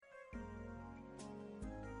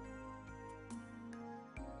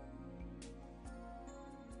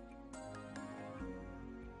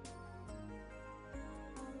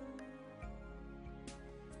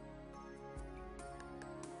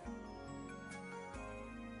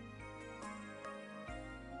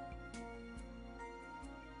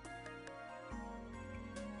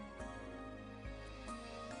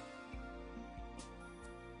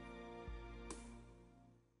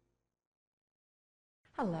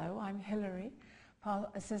Hello, I'm Hilary,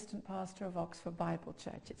 Assistant Pastor of Oxford Bible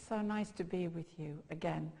Church. It's so nice to be with you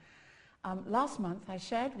again. Last month I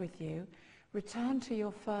shared with you, return to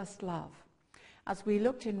your first love. As we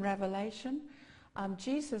looked in Revelation,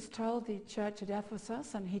 Jesus told the church at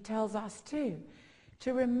Ephesus, and he tells us too,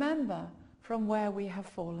 to remember from where we have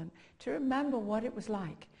fallen, to remember what it was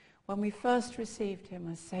like when we first received him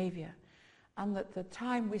as Savior, and that the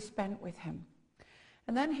time we spent with him.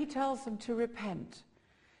 And then he tells them to repent,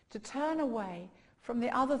 to turn away from the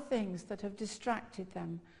other things that have distracted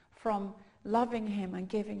them from loving him and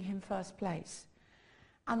giving him first place.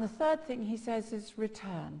 And the third thing he says is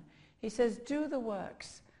return. He says, do the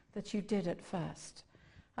works that you did at first.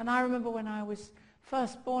 And I remember when I was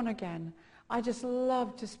first born again, I just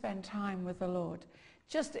loved to spend time with the Lord,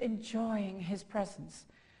 just enjoying his presence.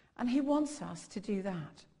 And he wants us to do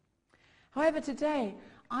that. However, today,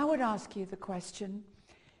 I would ask you the question,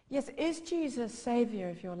 yes, is Jesus Savior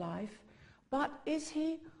of your life, but is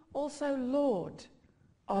he also Lord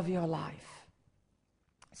of your life?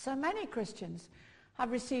 So many Christians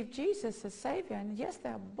have received Jesus as Savior, and yes,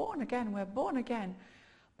 they're born again, we're born again,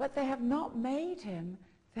 but they have not made him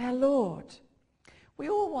their Lord. We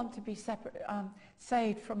all want to be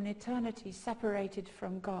saved from an eternity separated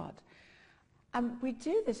from God. And we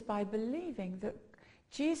do this by believing that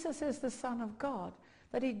Jesus is the Son of God,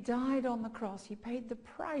 that he died on the cross, he paid the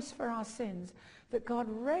price for our sins, that God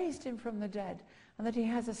raised him from the dead, and that he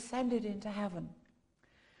has ascended into heaven.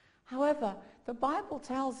 However, the Bible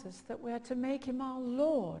tells us that we are to make him our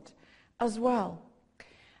Lord as well.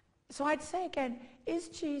 So I'd say again, is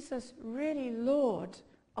Jesus really Lord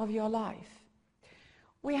of your life?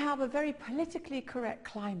 We have a very politically correct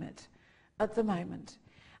climate at the moment.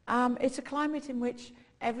 It's a climate in which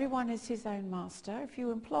everyone is his own master. If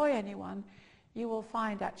you employ anyone, you will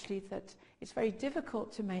find actually that it's very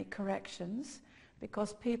difficult to make corrections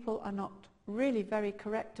because people are not really very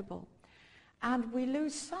correctable. And we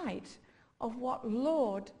lose sight of what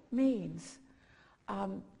Lord means.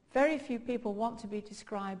 Very few people want to be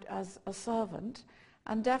described as a servant,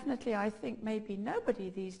 and definitely I think maybe nobody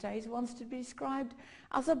these days wants to be described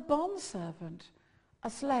as a bondservant, a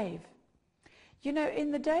slave. You know,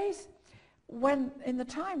 in the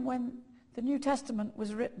time when the New Testament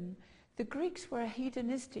was written, the Greeks were a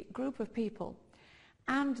hedonistic group of people,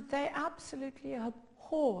 and they absolutely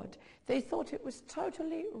abhorred. They thought it was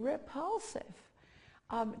totally repulsive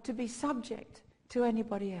to be subject to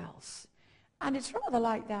anybody else. And it's rather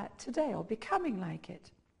like that today, or becoming like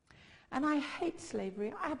it. And I hate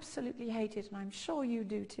slavery, I absolutely hate it, and I'm sure you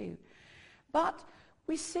do too. But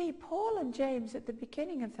we see Paul and James at the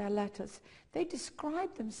beginning of their letters, they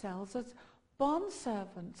describe themselves as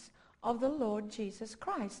bondservants of the Lord Jesus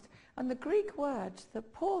Christ. And the Greek word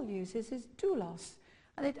that Paul uses is doulos,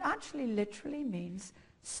 and it actually literally means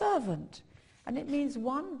servant, and it means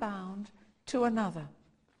one bound to another.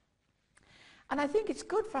 And I think it's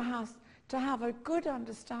good for us to have a good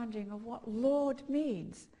understanding of what Lord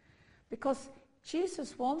means, because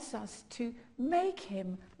Jesus wants us to make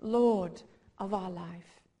him Lord of our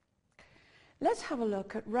life. Let's have a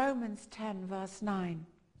look at Romans 10 verse 9.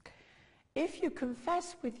 If you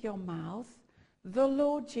confess with your mouth the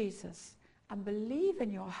Lord Jesus and believe in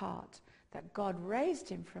your heart that God raised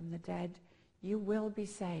him from the dead, you will be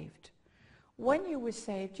saved. When you were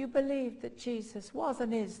saved, you believed that Jesus was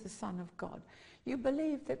and is the Son of God. You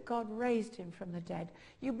believed that God raised him from the dead.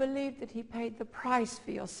 You believed that he paid the price for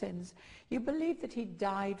your sins. You believed that he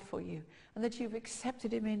died for you and that you've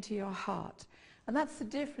accepted him into your heart. And that's the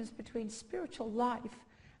difference between spiritual life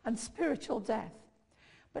and spiritual death.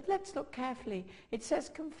 But let's look carefully. It says,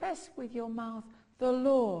 confess with your mouth the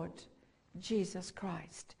Lord Jesus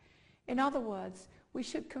Christ. In other words, we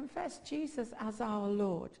should confess Jesus as our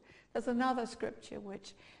Lord. There's another scripture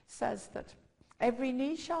which says that every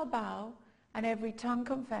knee shall bow and every tongue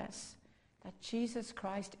confess that Jesus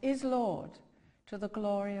Christ is Lord, to the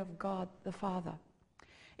glory of God the Father.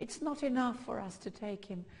 It's not enough for us to take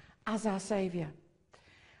him as our Savior.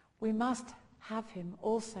 We must have him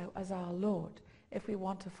also as our Lord if we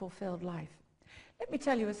want a fulfilled life. Let me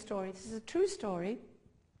tell you a story. This is a true story,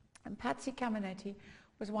 and Patsy Caminetti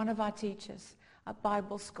was one of our teachers at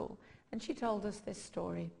Bible school, and she told us this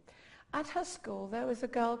story. At her school there was a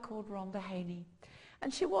girl called Rhonda Haney,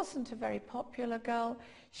 and she wasn't a very popular girl.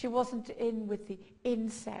 She wasn't in with the in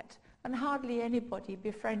set, and hardly anybody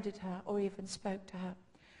befriended her or even spoke to her.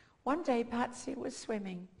 One day Patsy was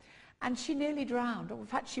swimming, and she nearly drowned, or in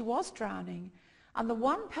fact she was drowning, and the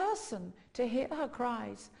one person to hear her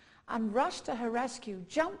cries and rush to her rescue,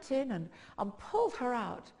 jumped in and pulled her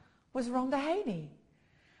out, was Rhonda Haney.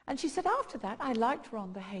 And she said after that, I liked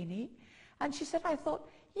Rhonda Haney, And she said, I thought,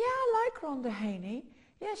 yeah, I like Rhonda Haney.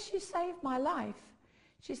 Yes, she saved my life.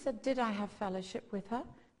 She said, did I have fellowship with her?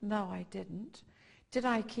 No, I didn't. Did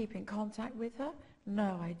I keep in contact with her?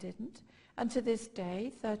 No, I didn't. And to this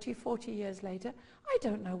day, 30, 40 years later, I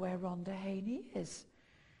don't know where Rhonda Haney is.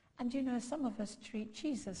 And you know, some of us treat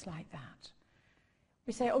Jesus like that.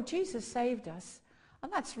 We say, oh, Jesus saved us,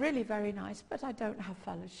 and that's really very nice, but I don't have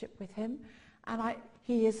fellowship with him, and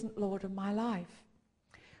he isn't Lord of my life.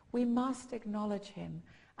 We must acknowledge him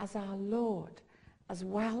as our Lord as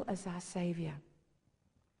well as our Savior.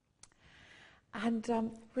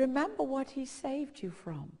 And remember what he saved you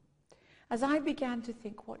from. As I began to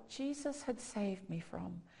think what Jesus had saved me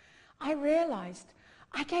from, I realized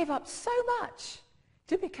I gave up so much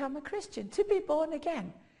to become a Christian, to be born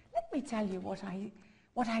again. Let me tell you what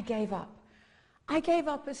I gave up. I gave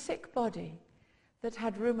up a sick body that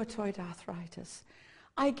had rheumatoid arthritis.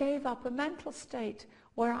 I gave up a mental state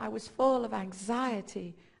where I was full of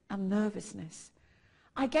anxiety and nervousness.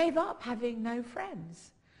 I gave up having no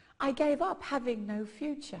friends. I gave up having no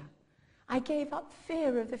future. I gave up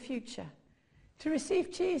fear of the future to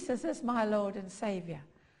receive Jesus as my Lord and Savior.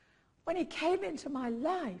 When he came into my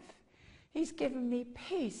life, he's given me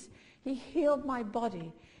peace. He healed my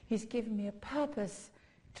body. He's given me a purpose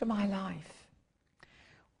to my life.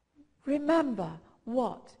 Remember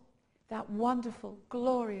what that wonderful,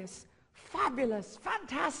 glorious, fabulous,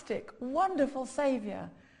 fantastic, wonderful Savior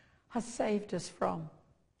has saved us from.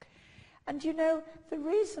 And you know, the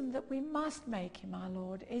reason that we must make him our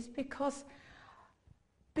Lord is because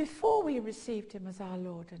before we received him as our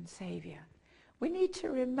Lord and Savior, we need to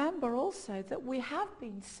remember also that we have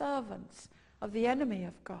been servants of the enemy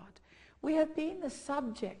of God. We have been the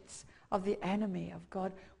subjects of the enemy of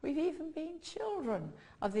God. We've even been children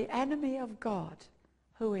of the enemy of God,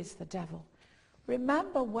 who is the devil.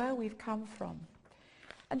 Remember where we've come from.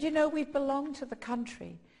 And you know, we've belonged to the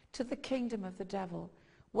country, to the kingdom of the devil,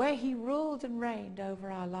 where he ruled and reigned over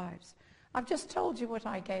our lives. I've just told you what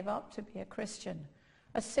I gave up to be a Christian: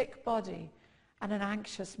 a sick body and an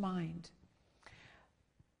anxious mind.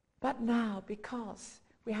 But now, because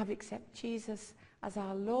we have accepted Jesus as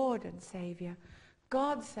our Lord and Savior,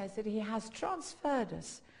 God says that he has transferred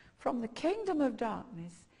us from the kingdom of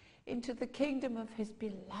darkness into the kingdom of his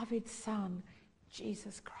beloved Son,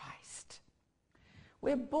 Jesus Christ.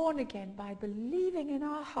 We're born again by believing in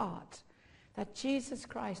our heart that Jesus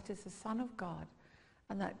Christ is the Son of God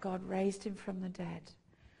and that God raised him from the dead.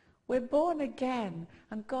 We're born again,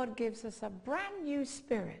 and God gives us a brand new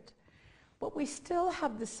spirit, but we still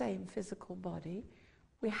have the same physical body.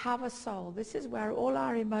 We have a soul. This is where all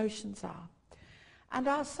our emotions are. And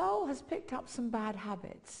our soul has picked up some bad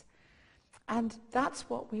habits, and that's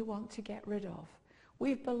what we want to get rid of.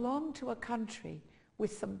 We've belonged to a country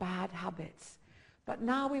with some bad habits, but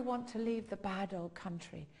now we want to leave the bad old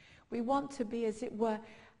country. We want to be, as it were,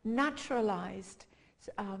 naturalized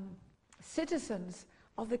citizens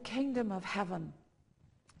of the kingdom of heaven.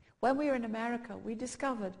 When we were in America, we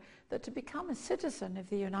discovered that to become a citizen of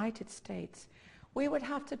the United States, we would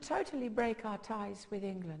have to totally break our ties with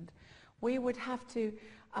England. We would have to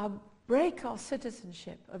break our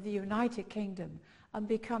citizenship of the United Kingdom and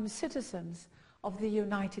become citizens of the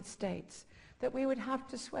United States. That we would have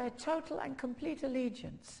to swear total and complete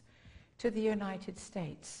allegiance to the United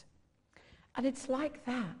States. And it's like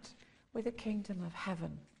that with the kingdom of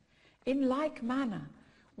heaven. In like manner,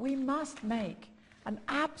 we must make an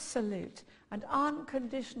absolute and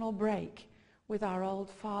unconditional break with our old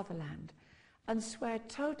fatherland and swear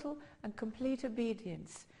total and complete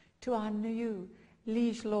obedience to our new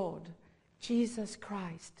liege Lord, Jesus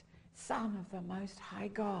Christ, Son of the Most High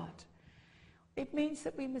God. It means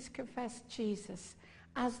that we must confess Jesus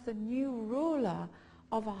as the new ruler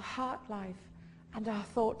of our heart life and our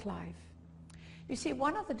thought life. You see,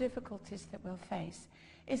 one of the difficulties that we'll face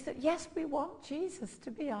is that, yes, we want Jesus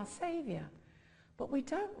to be our Savior, but we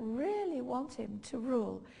don't really want him to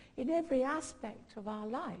rule in every aspect of our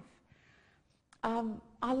life.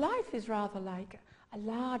 Our life is rather like a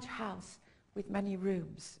large house with many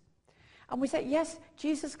rooms. And we say, yes,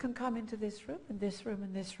 Jesus can come into this room and this room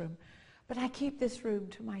and this room, but I keep this room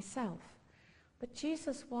to myself. But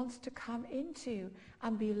Jesus wants to come into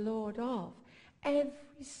and be Lord of every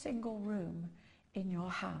single room in your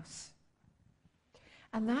house.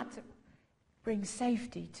 And that brings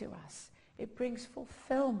safety to us. It brings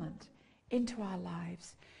fulfillment into our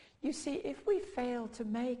lives. You see, if we fail to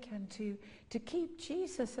make and to keep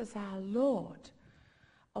Jesus as our Lord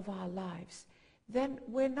of our lives, then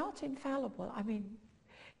we're not infallible. I mean,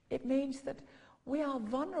 it means that we are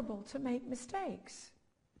vulnerable to make mistakes.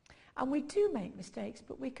 And we do make mistakes,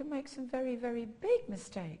 but we can make some very, very big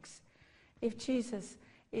mistakes. if Jesus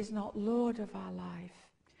is not Lord of our life.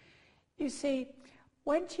 You see,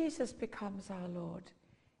 when Jesus becomes our Lord,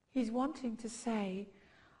 he's wanting to say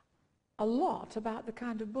a lot about the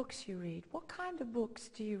kind of books you read. What kind of books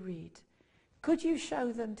do you read? Could you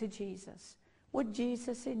show them to Jesus? Would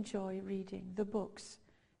Jesus enjoy reading the books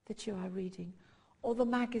that you are reading, or the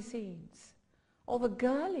magazines, or the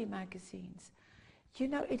girly magazines? You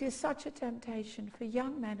know, it is such a temptation for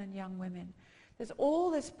young men and young women. There's all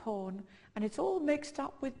this porn, and it's all mixed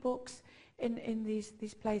up with books in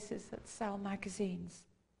these places that sell magazines.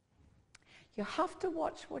 You have to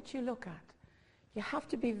watch what you look at. You have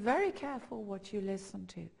to be very careful what you listen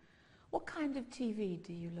to. What kind of TV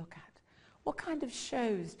do you look at? What kind of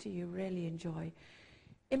shows do you really enjoy?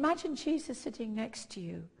 Imagine Jesus sitting next to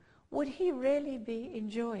you. Would he really be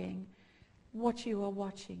enjoying what you are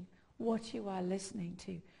watching, what you are listening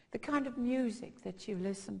to, the kind of music that you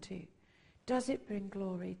listen to? Does it bring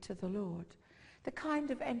glory to the Lord? The kind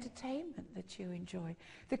of entertainment that you enjoy,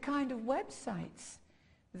 the kind of websites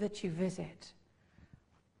that you visit.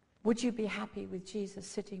 Would you be happy with Jesus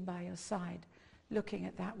sitting by your side, looking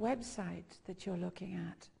at that website that you're looking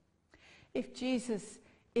at? If Jesus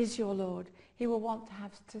is your Lord, he will want to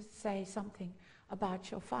have to say something about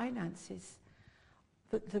your finances,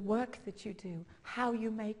 the work that you do, how you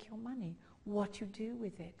make your money, what you do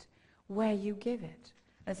with it, where you give it.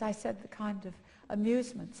 As I said, the kind of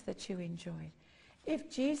amusements that you enjoy. If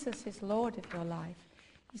Jesus is Lord of your life,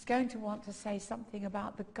 he's going to want to say something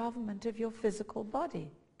about the government of your physical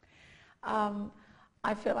body.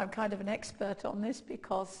 I feel I'm kind of an expert on this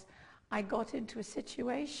because I got into a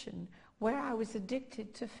situation where I was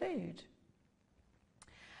addicted to food.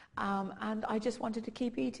 And I just wanted to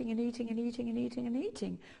keep eating and eating and eating and eating and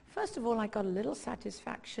eating. First of all, I got a little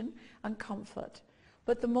satisfaction and comfort.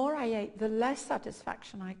 But the more I ate, the less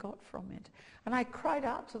satisfaction I got from it. And I cried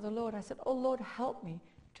out to the Lord. I said, "Oh, Lord, help me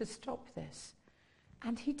to stop this."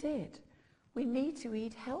 And he did. We need to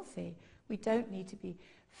eat healthy. We don't need to be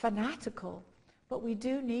fanatical, but we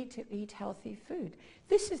do need to eat healthy food.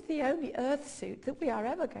 This is the only earth suit that we are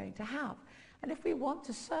ever going to have. And if we want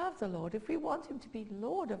to serve the Lord, if we want him to be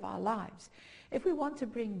Lord of our lives, if we want to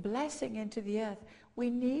bring blessing into the earth, we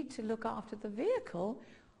need to look after the vehicle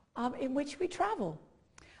in which we travel.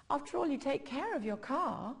 After all, you take care of your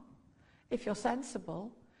car if you're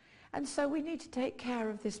sensible. And so we need to take care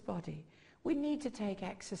of this body. We need to take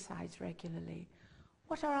exercise regularly.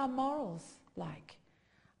 What are our morals like?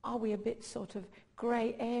 Are we a bit sort of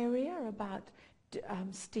grey area about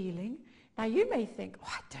stealing? Now you may think,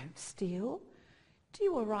 "Oh, I don't steal." Do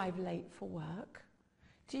you arrive late for work?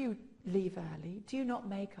 Do you leave early? Do you not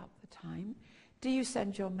make up the time? Do you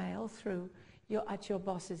send your mail through at your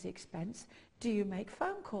boss's expense? Do you make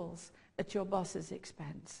phone calls at your boss's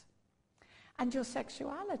expense? And your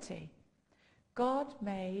sexuality. God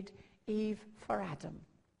made Eve for Adam.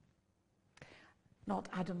 Not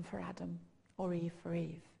Adam for Adam or Eve for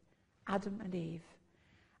Eve. Adam and Eve.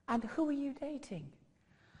 And who are you dating?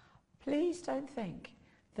 Please don't think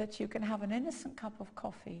that you can have an innocent cup of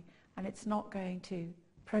coffee and it's not going to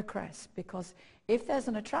progress, because if there's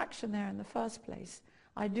an attraction there in the first place,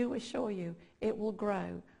 I do assure you it will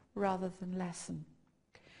grow rather than lessen.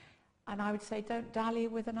 And I would say don't dally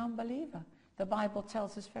with an unbeliever. The Bible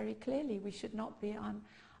tells us very clearly we should not be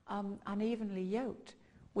unevenly yoked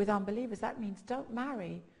with unbelievers. That means don't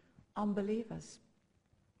marry unbelievers.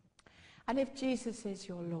 And if Jesus is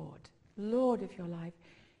your Lord, Lord of your life,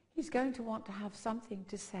 he's going to want to have something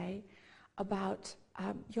to say about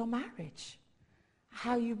your marriage,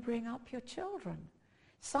 how you bring up your children.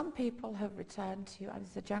 Some people have returned to,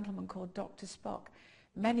 there's a gentleman called Dr. Spock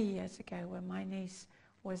many years ago when my niece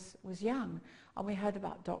was young, and we heard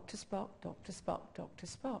about Dr. Spock, Dr. Spock, Dr.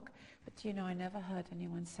 Spock. But you know, I never heard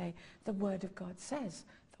anyone say, the Word of God says,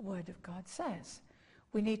 the Word of God says.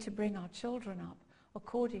 We need to bring our children up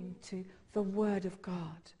according to the Word of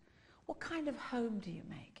God. What kind of home do you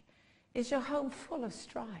make? Is your home full of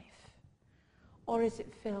strife? Or is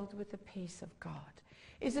it filled with the peace of God?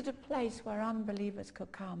 Is it a place where unbelievers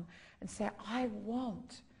could come and say, I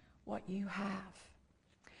want what you have?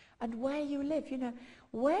 And where you live, you know,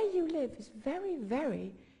 where you live is very,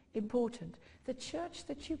 very important. The church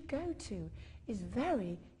that you go to is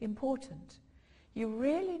very important. You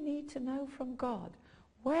really need to know from God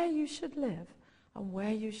where you should live and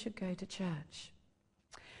where you should go to church.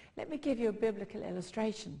 Let me give you a biblical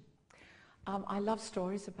illustration. I love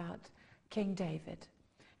stories about King David.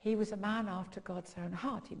 He was a man after God's own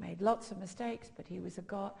heart. He made lots of mistakes, but he was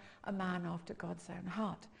a man after God's own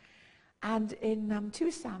heart. And in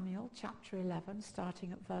 2 Samuel chapter 11,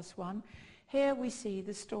 starting at verse 1, Here we see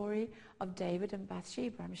the story of David and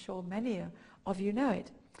Bathsheba. I'm sure many of you know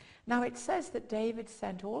it. Now it says that David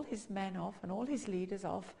sent all his men off and all his leaders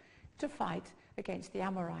off to fight against the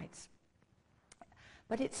Amorites.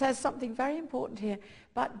 But it says something very important here.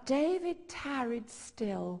 But David tarried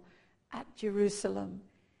still at Jerusalem.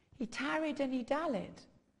 He tarried and he dallied.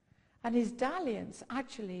 And his dalliance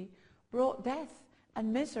actually brought death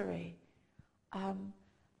and misery.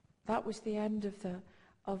 That was the end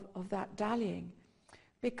of that dallying.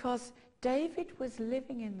 Because David was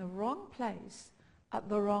living in the wrong place at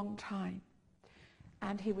the wrong time.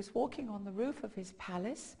 And he was walking on the roof of his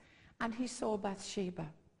palace and he saw Bathsheba.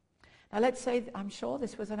 Now let's say, I'm sure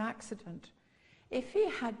this was an accident. If he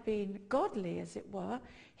had been godly, as it were,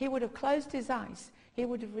 he would have closed his eyes. He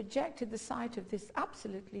would have rejected the sight of this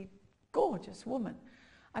absolutely gorgeous woman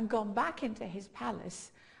and gone back into his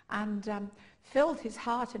palace and filled his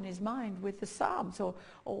heart and his mind with the Psalms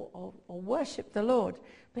or worshipped the Lord.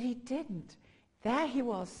 But he didn't. There he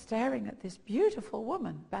was staring at this beautiful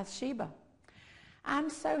woman, Bathsheba.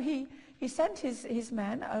 And so he sent his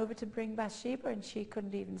men over to bring Bathsheba, and she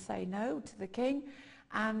couldn't even say no to the king.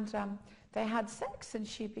 And they had sex, and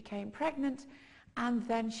she became pregnant. And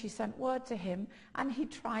then she sent word to him, and he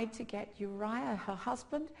tried to get Uriah, her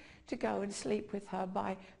husband, to go and sleep with her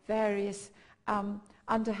by various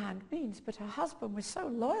underhand means. But her husband was so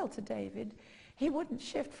loyal to David, he wouldn't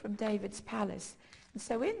shift from David's palace. And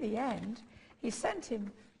so in the end, he sent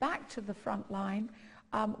him back to the front line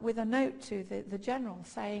with a note to the general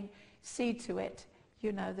saying, see to it,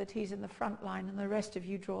 that he's in the front line and the rest of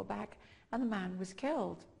you draw back. And the man was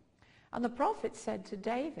killed. And the prophet said to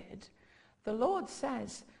David, the Lord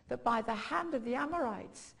says that by the hand of the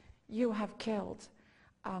Amorites you have killed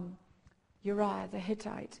Uriah the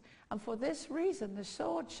Hittite. And for this reason the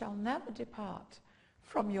sword shall never depart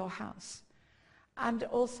from your house. And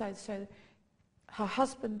also, so her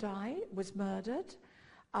husband died, was murdered.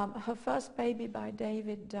 Her first baby by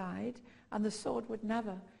David died, and the sword would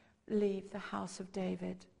never leave the house of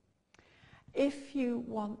David. If you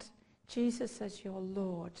want Jesus as your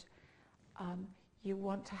Lord, you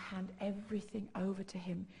want to hand everything over to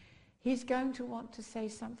him. He's going to want to say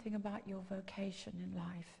something about your vocation in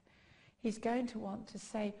life. He's going to want to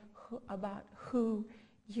say about who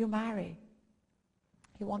you marry.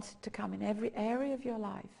 He wants it to come in every area of your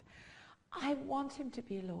life. I want him to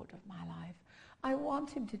be Lord of my life. I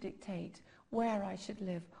want him to dictate where I should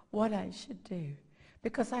live, what I should do,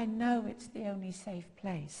 because I know it's the only safe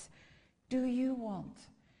place. Do you want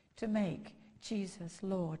to make Jesus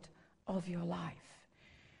Lord of your life?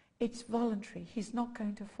 It's voluntary. He's not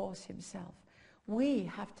going to force himself. We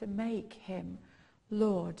have to make him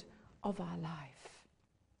Lord of our life.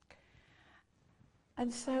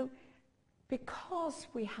 And so, because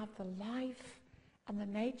we have the life and the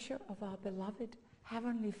nature of our beloved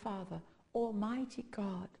Heavenly Father, Almighty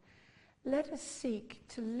God, let us seek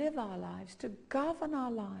to live our lives, to govern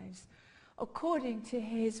our lives according to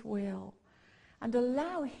his will, and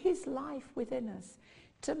allow his life within us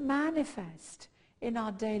to manifest in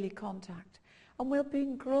our daily contact. And we'll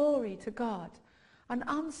bring glory to God. And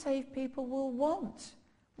unsaved people will want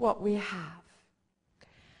what we have.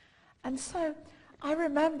 And so I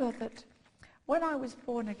remember that when I was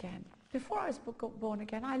born again, before I was born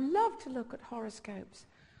again, I loved to look at horoscopes.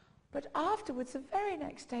 But afterwards, the very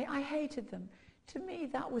next day, I hated them. To me,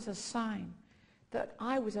 that was a sign that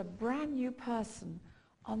I was a brand new person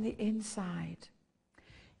on the inside.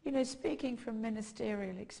 Speaking from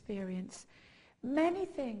ministerial experience, many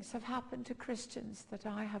things have happened to Christians that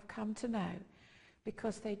I have come to know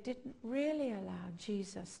because they didn't really allow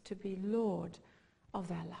Jesus to be Lord of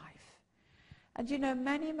their life. And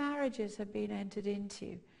many marriages have been entered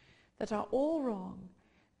into that are all wrong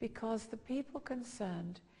because the people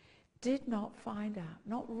concerned did not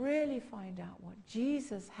really find out what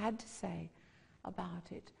Jesus had to say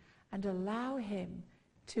about it and allow him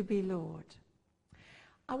to be Lord.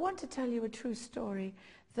 I want to tell you a true story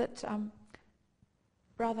that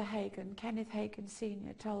Brother Hagin, Kenneth Hagin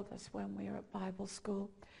Sr., told us when we were at Bible school.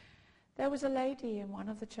 There was a lady in one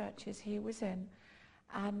of the churches he was in,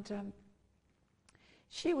 and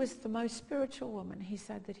she was the most spiritual woman, he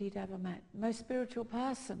said, that he'd ever met, most spiritual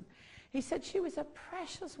person. He said she was a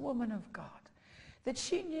precious woman of God, that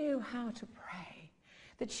she knew how to pray,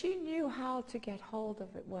 that she knew how to get hold,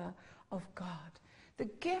 of it were, of God. The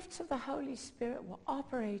gifts of the Holy Spirit were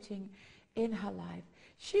operating in her life.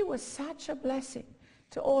 She was such a blessing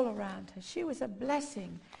to all around her. She was a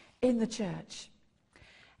blessing in the church.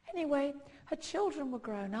 Anyway, her children were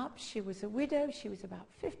grown up. She was a widow. She was about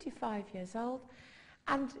 55 years old.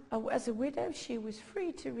 And as a widow, she was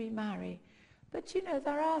free to remarry. But you know,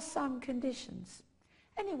 there are some conditions.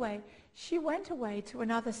 Anyway, she went away to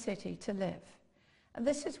another city to live. And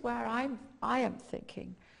this is where I am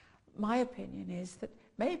thinking, my opinion is that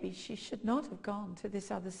maybe she should not have gone to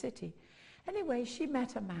this other city. Anyway, she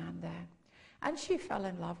met a man there, and she fell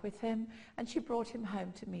in love with him, and she brought him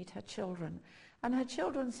home to meet her children. And her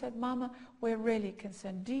children said, "Mama, we're really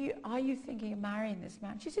concerned. Are you thinking of marrying this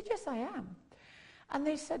man?" She said, "Yes, I am." And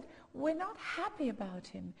they said, "We're not happy about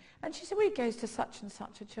him." And she said, "Well, he goes to such and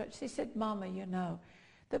such a church." They said, "Mama, you know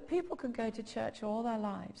that people can go to church all their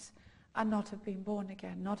lives and not have been born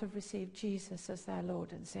again, not have received Jesus as their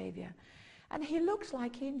Lord and Savior. And he looks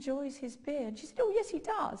like he enjoys his beer." And she said, "Oh, yes, he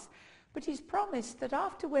does. But he's promised that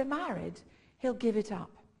after we're married, he'll give it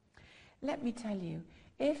up." Let me tell you,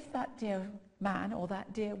 if that dear man or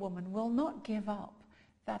that dear woman will not give up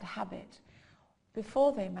that habit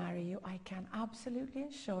before they marry you, I can absolutely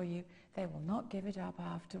assure you they will not give it up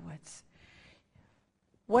afterwards.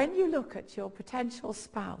 When you look at your potential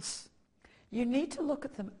spouse, you need to look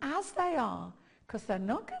at them as they are, because they're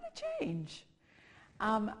not going to change.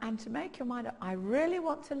 And to make your mind up, I really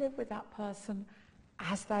want to live with that person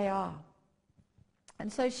as they are.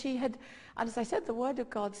 And so she had, and as I said, the Word of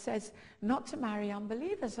God says not to marry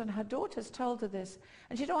unbelievers, and her daughters told her this.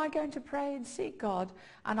 And she said, "Oh, I'm going to pray and seek God,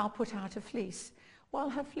 and I'll put out a fleece." Well,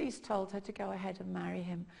 her fleece told her to go ahead and marry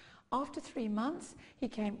him. After 3 months, he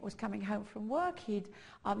was coming home from work. He'd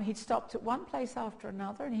stopped at one place after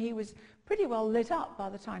another, and he was pretty well lit up by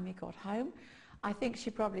the time he got home. I think she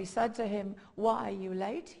probably said to him, "Why are you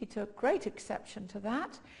late?" He took great exception to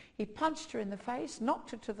that. He punched her in the face,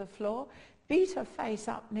 knocked her to the floor, beat her face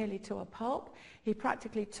up nearly to a pulp. He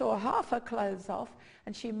practically tore half her clothes off,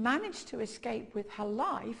 and she managed to escape with her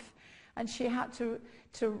life, and she had to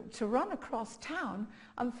run across town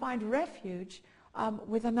and find refuge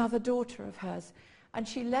with another daughter of hers. And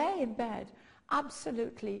she lay in bed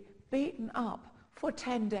absolutely beaten up for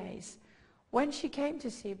 10 days. When she came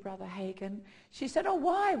to see Brother Hagin, she said, "Oh,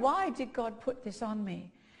 why did God put this on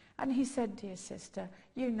me?" And he said, "Dear sister,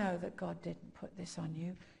 you know that God didn't put this on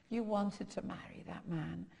you. You wanted to marry that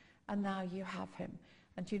man, and now you have him,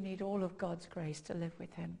 and you need all of God's grace to live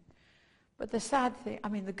with him." But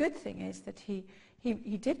the good thing is that he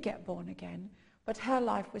did get born again, but her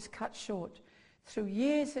life was cut short through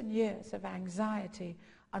years and years of anxiety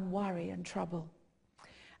and worry and trouble.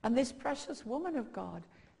 And this precious woman of God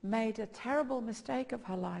made a terrible mistake of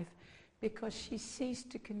her life because she ceased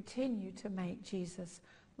to continue to make Jesus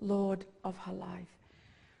Lord of her life.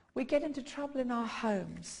 We get into trouble in our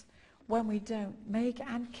homes when we don't make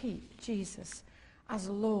and keep Jesus as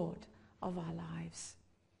Lord of our lives.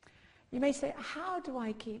 You may say, "How do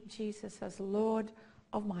I keep Jesus as Lord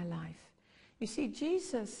of my life?" You see,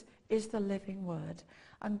 Jesus is the living Word,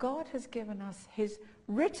 and God has given us his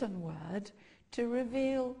written Word to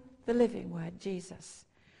reveal the living Word, Jesus.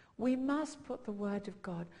 We must put the Word of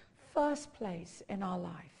God first place in our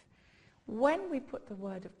life. When we put the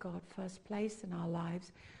Word of God first place in our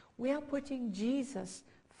lives, we are putting Jesus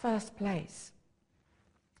first place.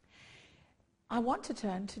 I want to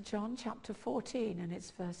turn to John chapter 14, and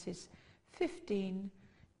it's verses 15,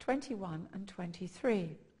 21, and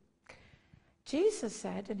 23. Jesus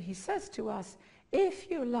said, and he says to us,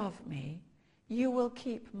 "If you love me, you will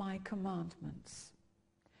keep my commandments."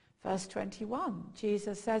 Verse 21,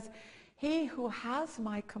 Jesus says, "He who has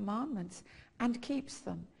my commandments and keeps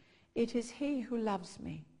them, it is he who loves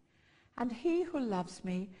me. And he who loves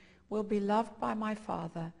me will be loved by my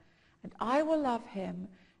Father, and I will love him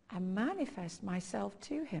and manifest myself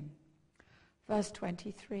to him." Verse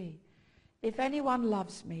 23, "If anyone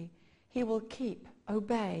loves me, he will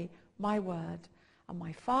obey my word, and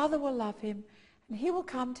my Father will love him, and he will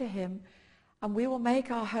come to him, and we will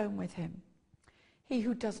make our home with him. He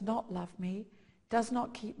who does not love me does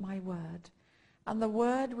not keep my word, and the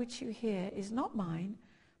word which you hear is not mine,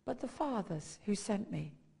 but the Father's who sent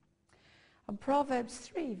me." And Proverbs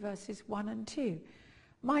 3, verses 1 and 2,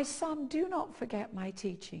 "My son, do not forget my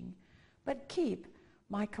teaching, but keep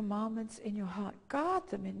my commandments in your heart. Guard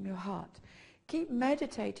them in your heart. Keep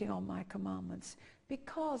meditating on my commandments,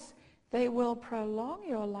 because they will prolong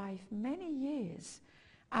your life many years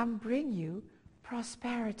and bring you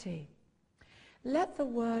prosperity." Let the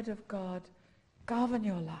Word of God govern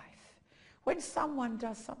your life. When someone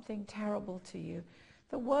does something terrible to you,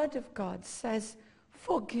 the Word of God says,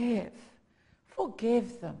 forgive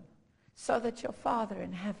them, so that your Father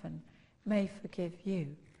in heaven may forgive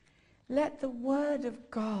you. Let the Word of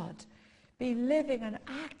God be living and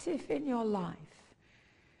active in your life.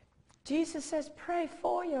 Jesus says, pray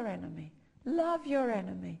for your enemy, love your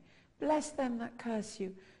enemy, bless them that curse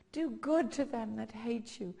you, do good to them that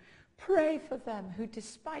hate you, Pray for them who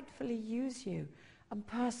despitefully use you and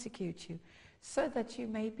persecute you, so that you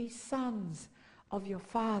may be sons of your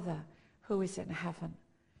Father who is in heaven.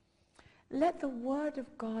 Let the word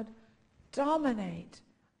of God dominate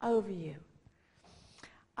over you.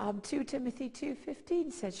 2 Timothy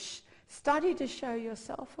 2:15 says, study to show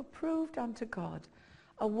yourself approved unto God,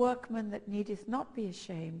 a workman that needeth not be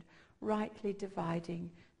ashamed, rightly dividing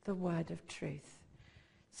the word of truth.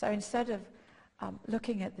 So instead of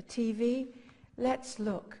looking at the TV, let's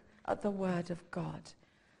look at the word of God.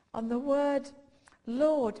 And the word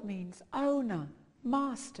Lord means owner,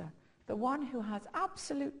 master, the one who has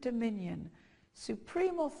absolute dominion,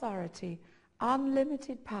 supreme authority,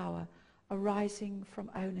 unlimited power arising from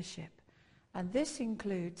ownership. And this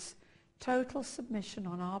includes total submission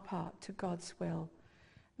on our part to God's will,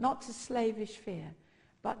 not to slavish fear,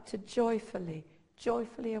 but to joyfully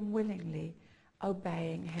and willingly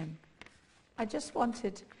obeying him. I just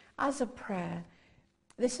wanted, as a prayer,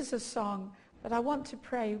 this is a song, but I want to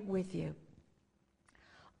pray with you.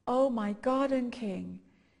 Oh, my God and King,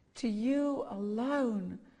 to you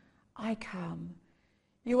alone I come.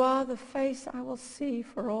 You are the face I will see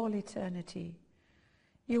for all eternity.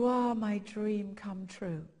 You are my dream come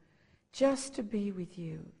true, just to be with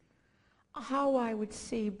you. How I would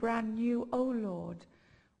see brand new, O Lord,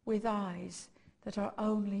 with eyes that are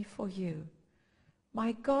only for you.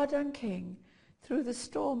 My God and King, through the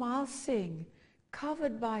storm I'll sing,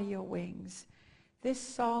 covered by your wings. This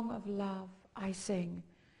song of love I sing.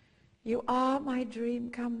 You are my dream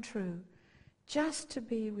come true, just to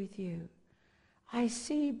be with you. I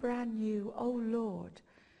see brand new, O Lord,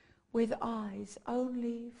 with eyes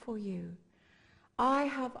only for you. I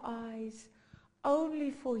have eyes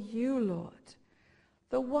only for you, Lord.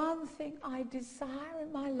 The one thing I desire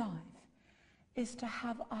in my life is to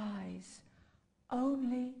have eyes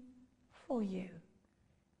only for you.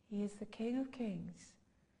 He is the King of Kings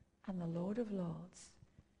and the Lord of Lords.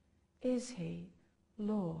 Is he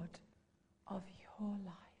Lord of your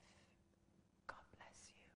life?